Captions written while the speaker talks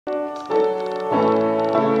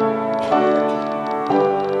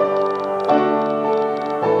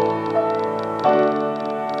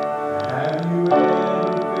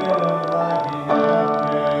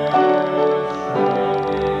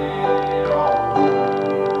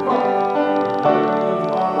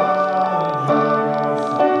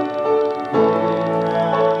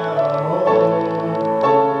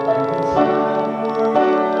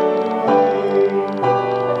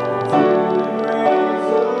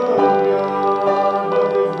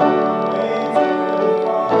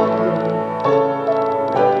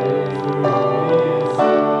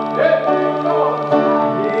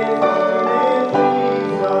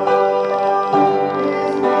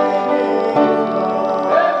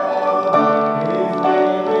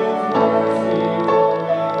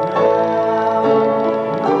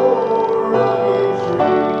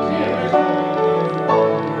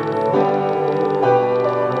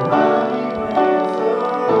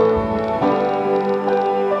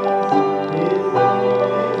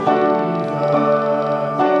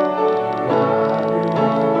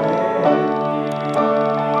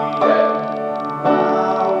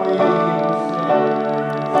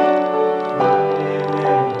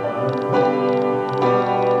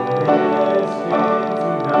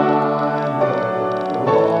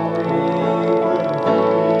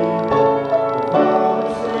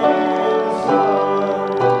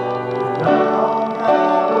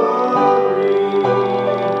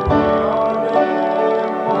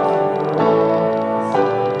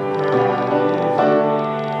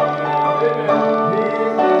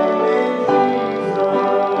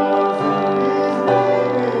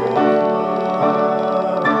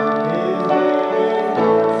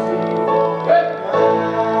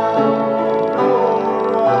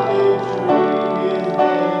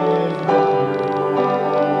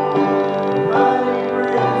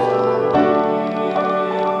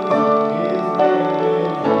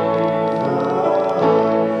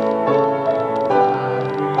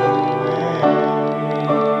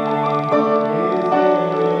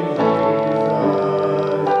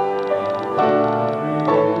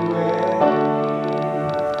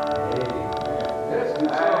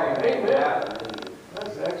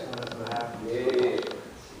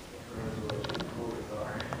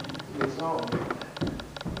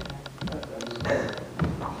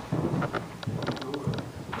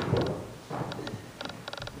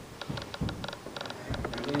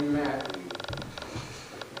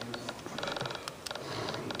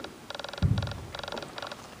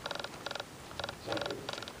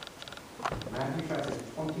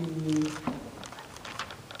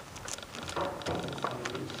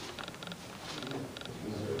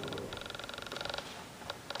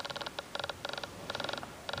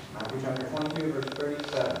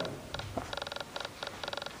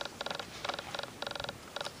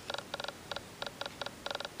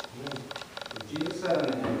Jesus said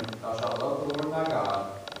unto him, Thou shalt love the Lord thy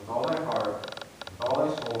God with all thy heart, with all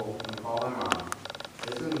thy soul, and with all thy mind.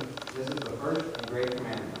 This is the first and great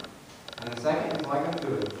commandment. And the second is like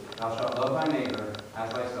unto it, Thou shalt love thy neighbor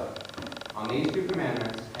as thyself. On these two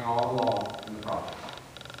commandments hang all the law and the prophets.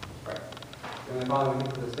 Let's pray. Heavenly Father, we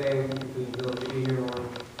thank you for this day. We thank you for the ability to be here, Lord.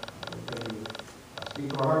 We thank you speak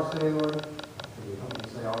to our hearts today, Lord. We help me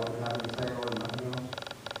say all that we have to say, Lord, and nothing else.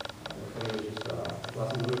 We pray you just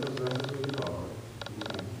bless and with us the rest of the week, Lord. In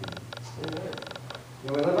Jesus' name. Amen. You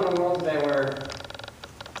know, we live in a world today where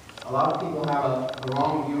a lot of people have a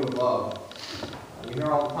wrong view of love. You hear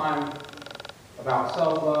all the time about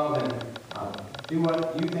self-love and do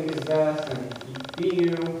what you think is best and be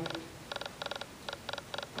you.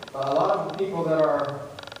 But a lot of the people that are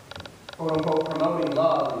quote-unquote promoting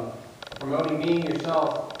love and promoting being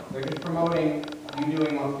yourself, they're just promoting you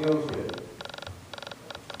doing what feels good.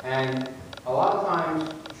 And a lot of times,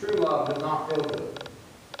 true love does not feel good.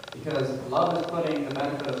 Because love is putting the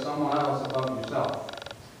benefit of someone else above yourself.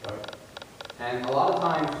 And a lot of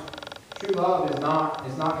times, true love is not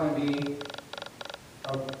going to be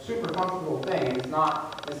a super comfortable thing. It's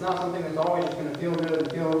not something that's always just going to feel good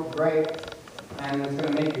and feel great, and it's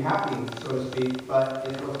going to make you happy, so to speak, but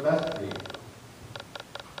it's what's best for you.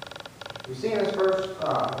 We see in this first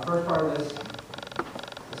part of this,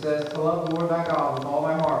 it says, to love the Lord thy God with all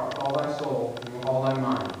thy heart, with all thy soul, and with all thy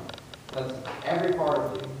mind. That's every part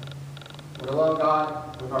of you. We're to love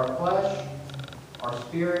God with our flesh, our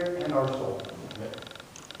spirit, and our soul.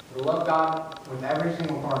 We're to love God with every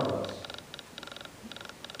single part of us.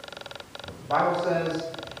 The Bible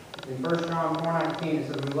says in 1 John 4:19, it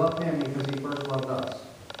says we love him because he first loved us.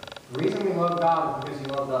 The reason we love God is because he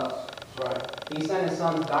loved us. That's right. He sent his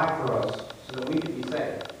son to die for us so that we could be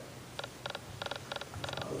saved.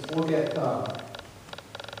 Let's look at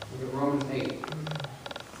Romans 8.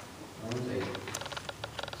 Romans 8.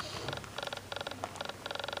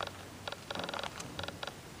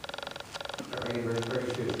 Start reading verse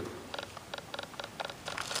 32. It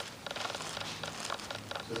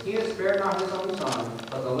says, He that spared not his own son,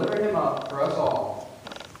 but delivered him up for us all,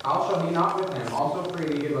 how shall he not with him also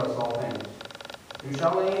freely give us all things? Who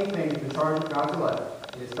shall lay anything to the charge of God's elect?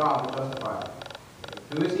 It is God that justifieth.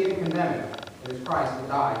 Who is he that condemneth? It is Christ that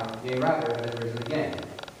died, yea rather, that is risen again,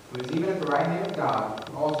 who is even at the right hand of God,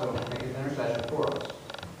 who also maketh intercession for us.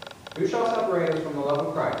 Who shall separate us from the love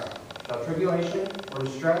of Christ? Shall tribulation, or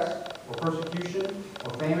distress, or persecution,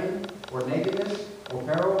 or famine, or nakedness, or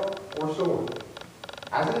peril, or sword?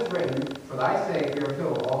 As it is written, For thy sake we are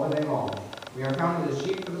killed all the day long. We are counted as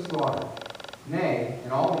sheep for the slaughter. Nay,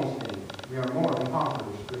 in all these things we are more than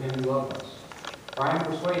conquerors through him who loved us. For I am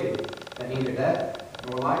persuaded that neither death,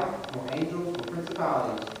 nor life, nor angels, nor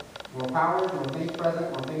principalities, nor powers, nor things present,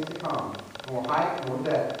 nor things to come, nor height, nor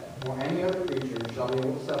depth, nor any other creature shall be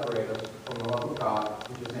able to separate us from the love of God,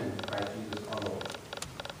 which is in Christ Jesus our Lord.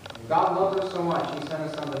 And God loved us so much, he sent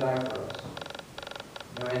his son to die for us.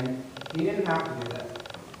 And he didn't have to do that.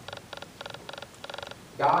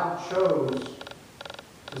 God chose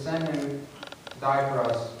to send him to die for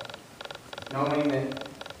us, knowing that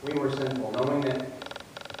we were sinful, knowing that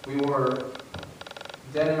we were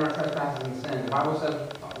dead in our trespasses and sin. The Bible says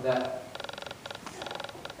that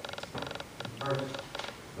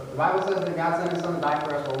God sent his son to die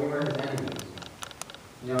for us while we were his enemies.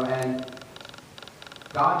 And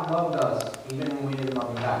God loved us even when we didn't love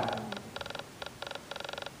him back.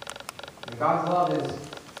 And God's love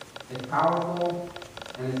is powerful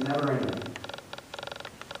and it's never ending.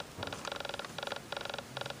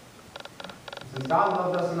 Since God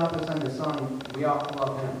loved us enough to send his son, we ought to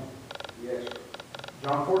love him. Yes.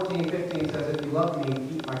 John 14:15 says, If you love me,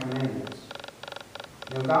 keep my commandments.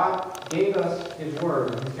 God gave us his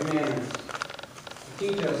word and his commandments to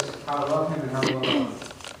teach us how to love him and how to love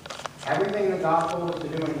others. Everything that God told us to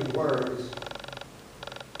do in his word is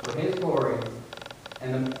for his glory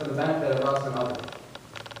and for the benefit of us and others.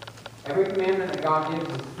 Every commandment that God gives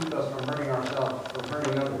is to keep us from hurting ourselves, from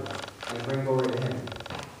hurting others, and to bring glory to him.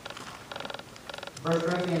 1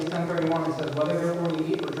 Corinthians 10:31, it says, Whether therefore you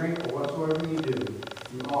eat or drink or whatsoever you do,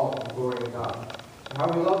 do all to the glory of God. So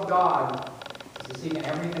how we love God is to seek in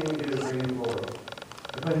everything we do to bring him glory.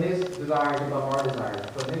 To put his desires above our desires.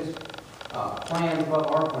 To put his plans above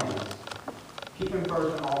our plans. Keep him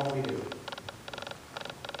first in all that we do.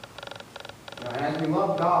 And as we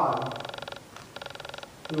love God,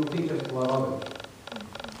 he will teach us to love others.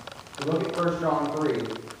 So look at 1 John 3.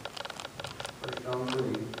 1 John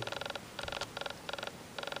 3.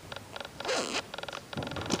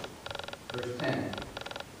 Verse 10.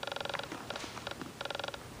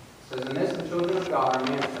 It says, In this the children of God are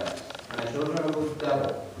manifest, and the children of the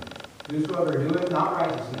devil. Whosoever doeth not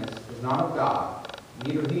righteousness is not of God,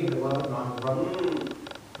 neither he that loveth not his brother.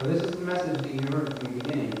 For this is the message that you heard from the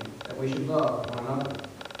beginning, that we should love one another.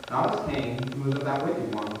 Not as Cain, who was of that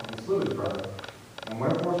wicked one, and slew his brother. And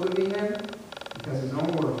wherefore slew he him? Because his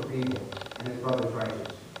own works were evil, and his brother's righteous.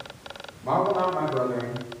 Marvel not, my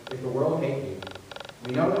brethren, if the world hate you.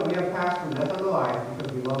 We know that we have passed from death unto life,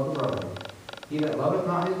 because we love the brethren. He that loveth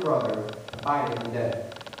not his brother abideth in death.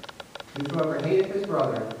 Whosoever hateth his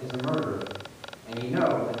brother is a murderer, and ye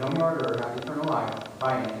know that no murderer hath eternal life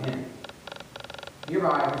abiding in him.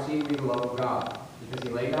 Hereby perceive we the love of God, because he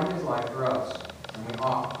laid down his life for us, and we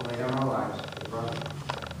ought to lay down our lives for the brethren.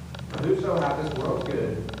 For whoso hath this world's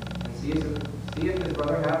good, and seeth his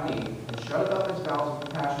brother have need, and shutteth up his bowels of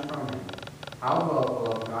compassion from him, how dwelleth the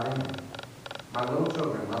love of God in him? My little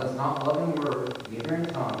children, let us not love in word, neither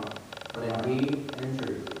in tongue, but in deed and in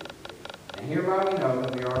truth. And hereby we know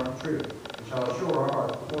that we are of the truth, and shall assure our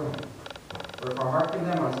hearts before him. For if our heart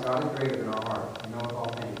condemn us, God is greater than our heart, and knoweth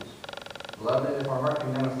all things. Beloved, if our heart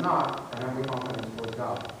condemn us not, then have we confidence towards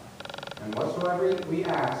God. And whatsoever we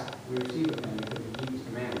ask, we receive of him, because we keep his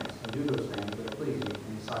commandments, and do those things that are pleasing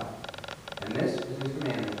in his sight. And this is his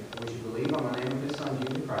commandment, that we should believe on the name of his Son,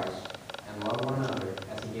 Jesus Christ, and love one another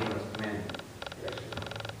as he gave us commandment.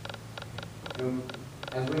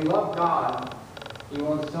 As we love God, he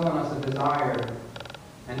will instill in us a desire,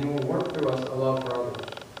 and he will work through us a love for others.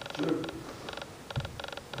 Sure.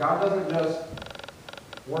 God doesn't just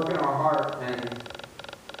work in our heart and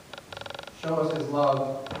show us his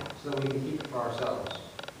love so that we can keep it for ourselves.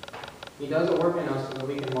 He does a work in us so that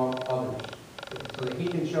we can love others, so that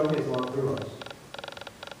he can show his love through us.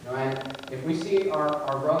 And if we see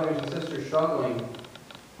our brothers and sisters struggling,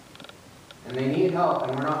 and they need help,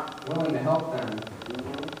 and we're not willing to help them,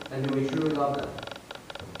 then do we truly love them?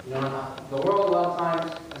 The world a lot of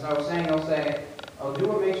times, as I was saying, they'll say, oh, do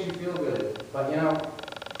what makes you feel good. But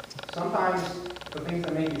sometimes the things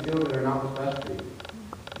that make you feel good are not what's best for you.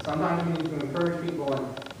 Sometimes we need to encourage people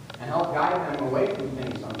and help guide them away from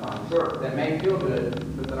things sometimes that may feel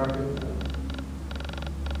good, but that aren't good for them.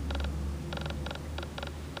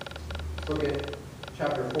 Let's look at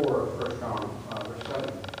chapter 4 of 1 John, verse 7.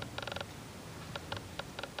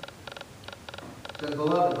 It says,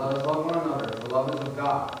 Beloved, let us love one another, for love is of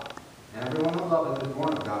God. And everyone that loveth is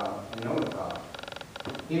born of God, and knoweth God.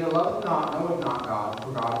 He that loveth not knoweth not God,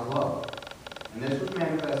 for God is love. And this was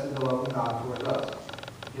manifested the love of God towards us,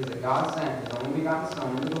 because that God sent his only begotten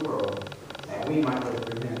Son into the world, that we might live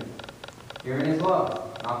through him. Herein is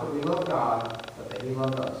love, not that we love God, but that he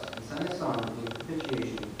loved us, and sent his Son to be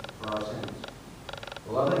propitiation for our sins.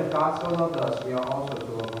 Beloved, if God so loved us, we ought also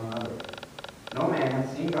to love one another. No man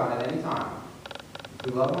hath seen God at any time. If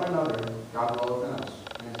we love one another, God dwelleth in us,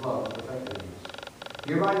 and his love is perfected in us.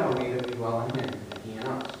 Hereby know we that we dwell in him, and he in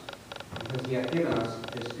us, because he hath given us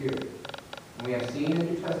his Spirit. And we have seen and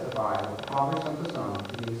do testify that the Father sent the Son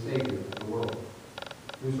to be the Savior of the world.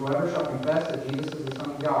 Whosoever shall confess that Jesus is the Son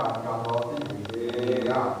of God, God dwelleth in him, and he in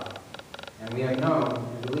God. And we have known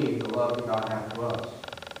and believed the love that God hath to us.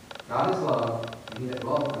 God is love, and he that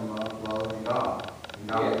dwelleth in love dwelleth in God, and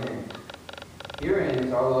God in him. Herein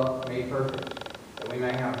is our love made perfect, that we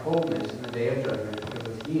may have boldness in the day of judgment,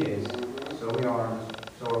 because as he is, so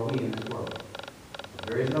are we in this world.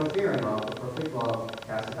 There is no fear in love, but perfect love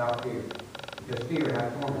casteth out fear, because fear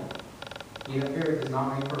hath torment. He that feareth is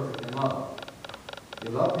not made perfect in love. We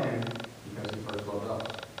love him because he first loved us.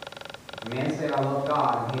 If a man say, I love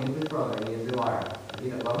God, and hateth his brother, he is a liar. And he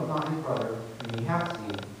that loveth not his brother, whom he hath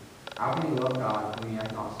seen, how can he love God, whom he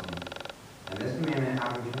hath not seen? And this commandment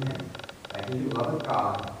have we given him, that he who loveth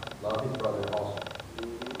God, love his brother also.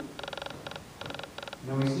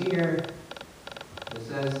 We see here, it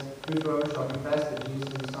says, Whosoever shall confess that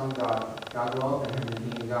Jesus is the Son of God, God dwelleth in him,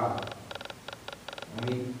 and he in God. And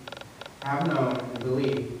we have known and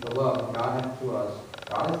believed the love that God hath to us.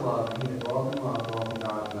 God is love, and he that dwelleth in love dwelleth in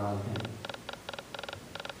God, and God in him.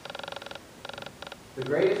 The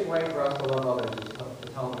greatest way for us to love others is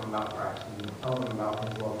to tell them about Christ and to tell them about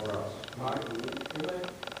his love for us.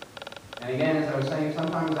 And again, as I was saying,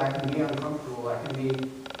 sometimes that can be uncomfortable, that can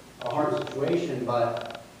be a hard situation,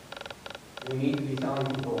 but we need to be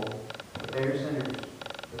telling people that they are sinners,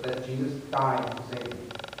 but that Jesus died to save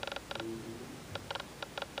them.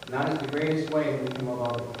 And that is the greatest way that we can love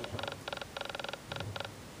others.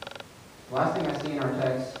 The last thing I see in our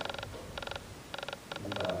text,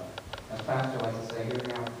 and as Pastor likes to say, hear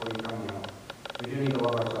me out before you throw me out, we do need to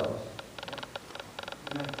love ourselves.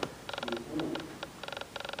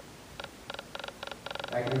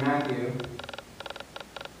 Back in Matthew,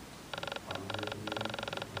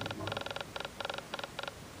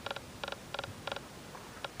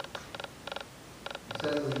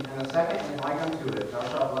 to it, thou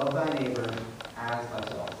shalt love thy neighbor as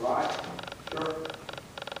thyself. Right. Sure.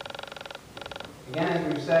 Again, as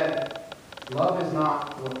we've said, love is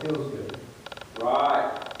not what feels good.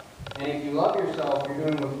 Right. And if you love yourself, you're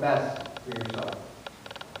doing what's best for yourself.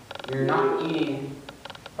 You're not eating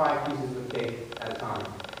 5 pieces of cake at a time.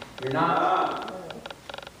 You're not.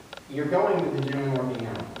 You're going to the gym and working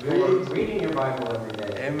out. You're reading your Bible every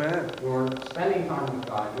day. Amen. You're spending time with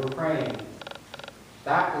God. You're praying.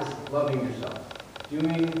 That is loving yourself.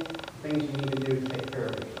 Doing things you need to do to take care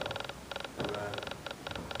of yourself. Amen.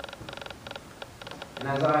 And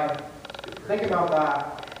as I think about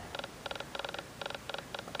that,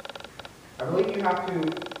 I believe you have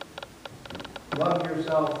to love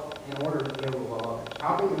yourself in order to be able to love others.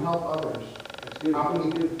 How can you help others? That's good. How can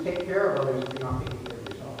you take care of others if you're not taking care of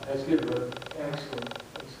yourself? That's good, brother. Excellent.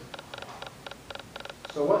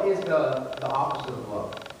 So what is the opposite of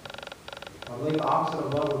love? I believe the opposite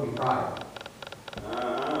of love would be pride.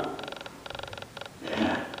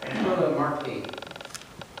 Let's go to Mark 8.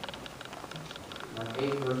 Mark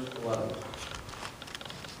 8, verse 11.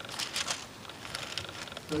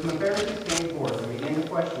 So when the Pharisees came forth and began to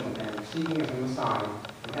question with him, seeking of him a sign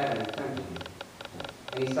from heaven to tempt him.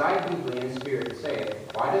 And he sighed deeply in his spirit, and saith,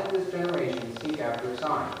 Why doth this generation seek after a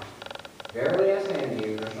sign? Verily I say unto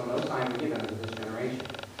you, there shall no sign be given unto this generation.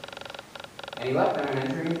 And he left them, and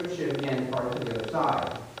entering into a ship again departed to the other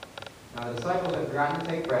side. Now the disciples had forgotten to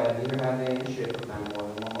take bread, neither had they in the ship with them more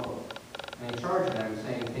than one loaf. And he charged them,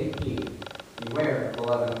 saying, Take heed, beware of the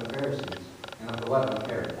leaven of the Pharisees, and of the leaven of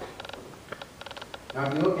Herod. Now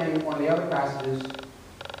if you look in one of the other passages,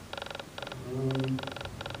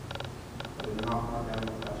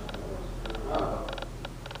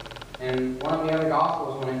 and one of the other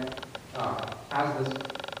Gospels, when it has this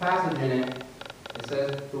passage in it, it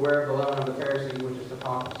says, Beware of the leaven of the Pharisees, which is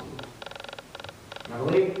hypocrisy. And I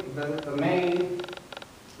believe the main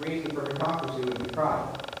reason for hypocrisy would be pride.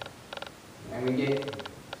 And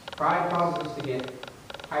pride causes us to get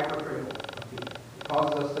hypercritical of people. It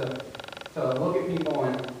causes us to look at people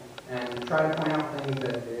and try to point out things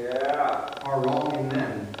that are wrong in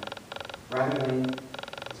them, rather than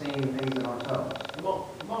seeing the things in ourselves. Come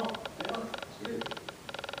on. Yeah, that's good.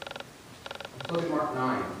 Let's look at Mark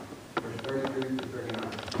 9, verse 33 through 39.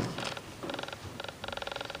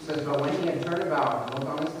 It says, But when he had turned about and looked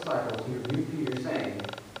on his disciples, he rebuked Peter, saying,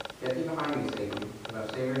 Get thee behind me, Satan, for thou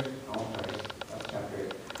savest, that's chapter 8.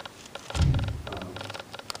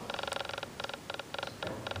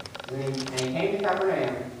 And he came to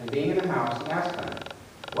Capernaum, and being in the house, he asked them,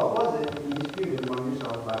 What was it that ye disputed among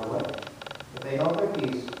yourselves by the way? But they held their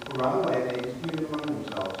peace, for by the way they disputed among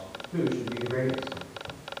themselves, who should be the greatest.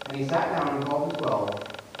 And he sat down and called the 12,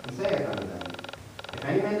 and saith unto them, If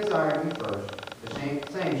any man desire to be first, the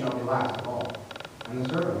same shall be last of all, and the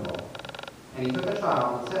servant of all. And he took a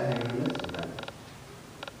child and set him in the midst of them.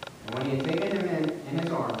 And when he had taken him in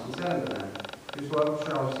his arms, he said unto them, Whosoever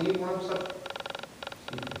shall receive one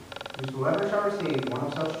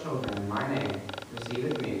of such children in my name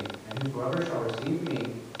receiveth me, and whosoever shall receive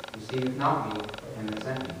me receiveth not me, but him that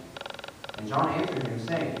sent me. And John answered him,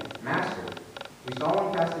 saying, Master, we saw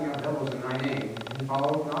one casting out devils in thy name, and he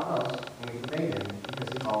followeth not us, and we forbade him,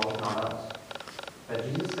 because he followeth not us. But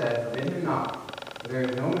Jesus said, Forbid him not, for there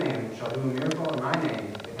is no man which shall do a miracle in my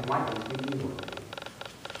name, that can lightly speak evil of me.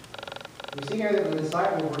 We see here that the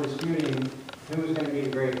disciples were disputing who was going to be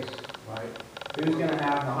the greatest, Right. who's going to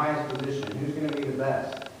have the highest position, who's going to be the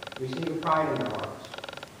best. We see the pride in their hearts.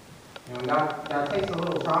 And when God takes a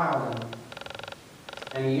little child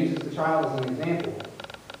and he uses the child as an example.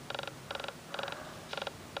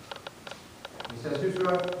 He says,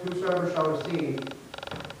 Whosoever shall receive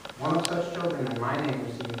one of such children in my name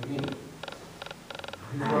receiveth me.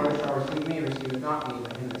 Whosoever shall receive me receiveth not me,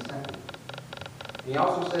 but him that sent me. And he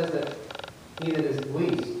also says that he that is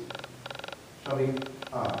least shall be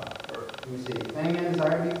first. Let me see. If any man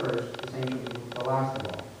desire to be first, the same shall be the last of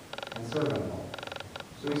all, and servant of all.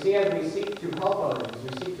 So we see as we seek to help others, as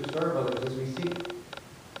we seek to serve others, as we seek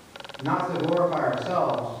not to glorify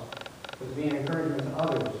ourselves, but to be an encouragement to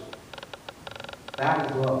others,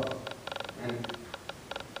 that is love. And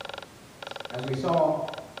as we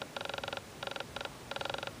saw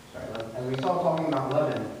talking about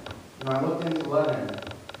leaven, I looked into leaven,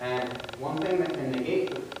 and one thing that can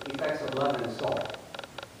negate the effects of leaven is salt.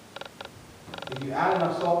 If you add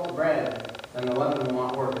enough salt to bread, then the leaven will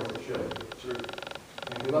not work as it should. Sure.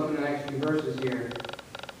 And if we look in the next few verses here,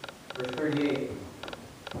 verse 38,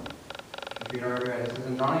 if you already read it, says,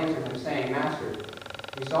 And John answered him, saying, Master,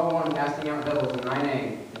 we saw one casting out devils in thy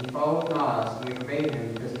name, and he followeth not us, and we forbade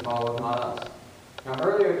him, because he followeth not us. Now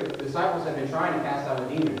earlier, the disciples had been trying to cast out a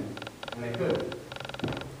demon, and they couldn't.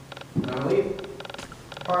 And I believe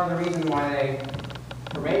part of the reason why they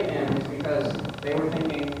forbade him is because they were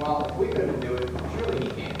thinking, well, if we couldn't do it, surely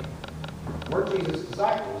he can. We're Jesus'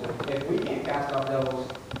 disciples. If we can't cast out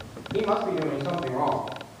devils, he must be doing something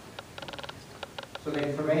wrong. So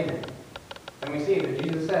they forbade him. And we see that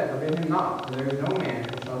Jesus said, forbid him not, for there is no man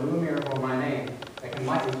who shall do a miracle in my name that can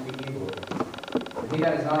lightly speak evil of me. And he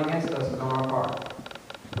that is not against us is on our part.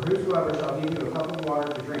 For whosoever shall give you a cup of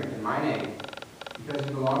water to drink in my name, because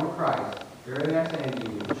you belong to Christ, verily I say unto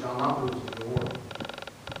you, he shall not lose his reward.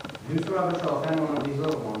 And whosoever shall offend one of these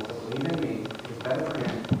little ones that believe in me, it is better for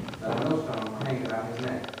him that a millstone were hanged about his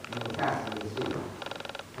neck, and he will cast into the sea.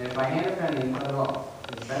 And if by hand offend thee, cut it off.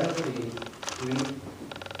 It is better for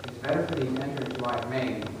thee to enter into life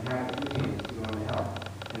maimed, and have it with hands to go into hell,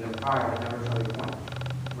 and the fire that never shall be quenched,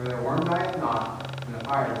 where their worm dieth not, and the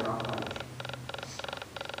fire is not quenched.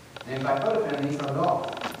 And if thy foot offend thee, cut it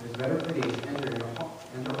off. It is better for thee to enter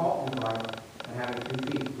halt into life, than having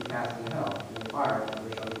 2 feet to be cast into hell, and the fire that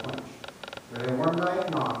never shall be quenched, where their worm dieth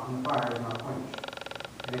not, and the fire is not quenched.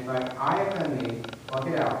 And if thy eye offend thee, pluck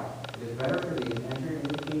it out. It is better for thee to enter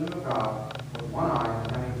into the kingdom of God with one eye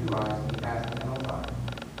than having 2 eyes to be cast into hellfire,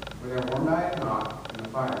 where their worm dieth not, and the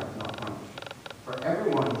fire is not quenched. For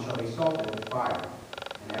everyone shall be salted with fire,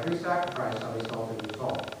 and every sacrifice shall be salted with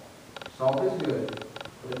salt. Salt is good,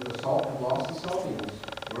 but if the salt have lost the saltiness,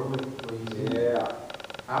 wherewith will ye season it? Yeah.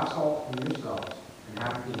 Have salt in yourselves, and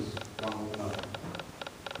have peace one with another.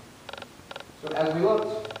 So as we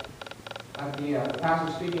looked at the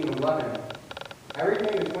passage speaking of leaven,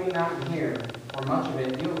 everything between that and here, or much of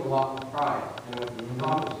it, deals a lot with pride and with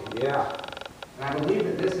hypocrisy. Yeah. And I believe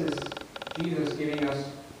that this is Jesus giving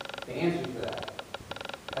us the answer to that.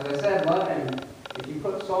 As I said, leaven, if you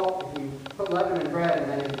put leaven in bread,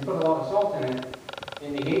 and then if you put a lot of salt in it,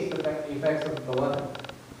 it negates the effects of the leaven.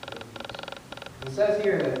 It says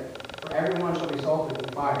here that for everyone shall be salted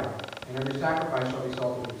with fire, and every sacrifice shall be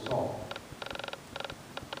salted with salt.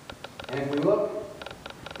 And if we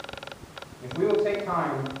will take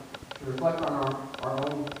time to reflect on our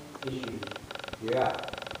own issues, Yeah.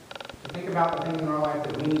 to think about the things in our life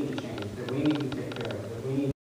that we need to change, that we need to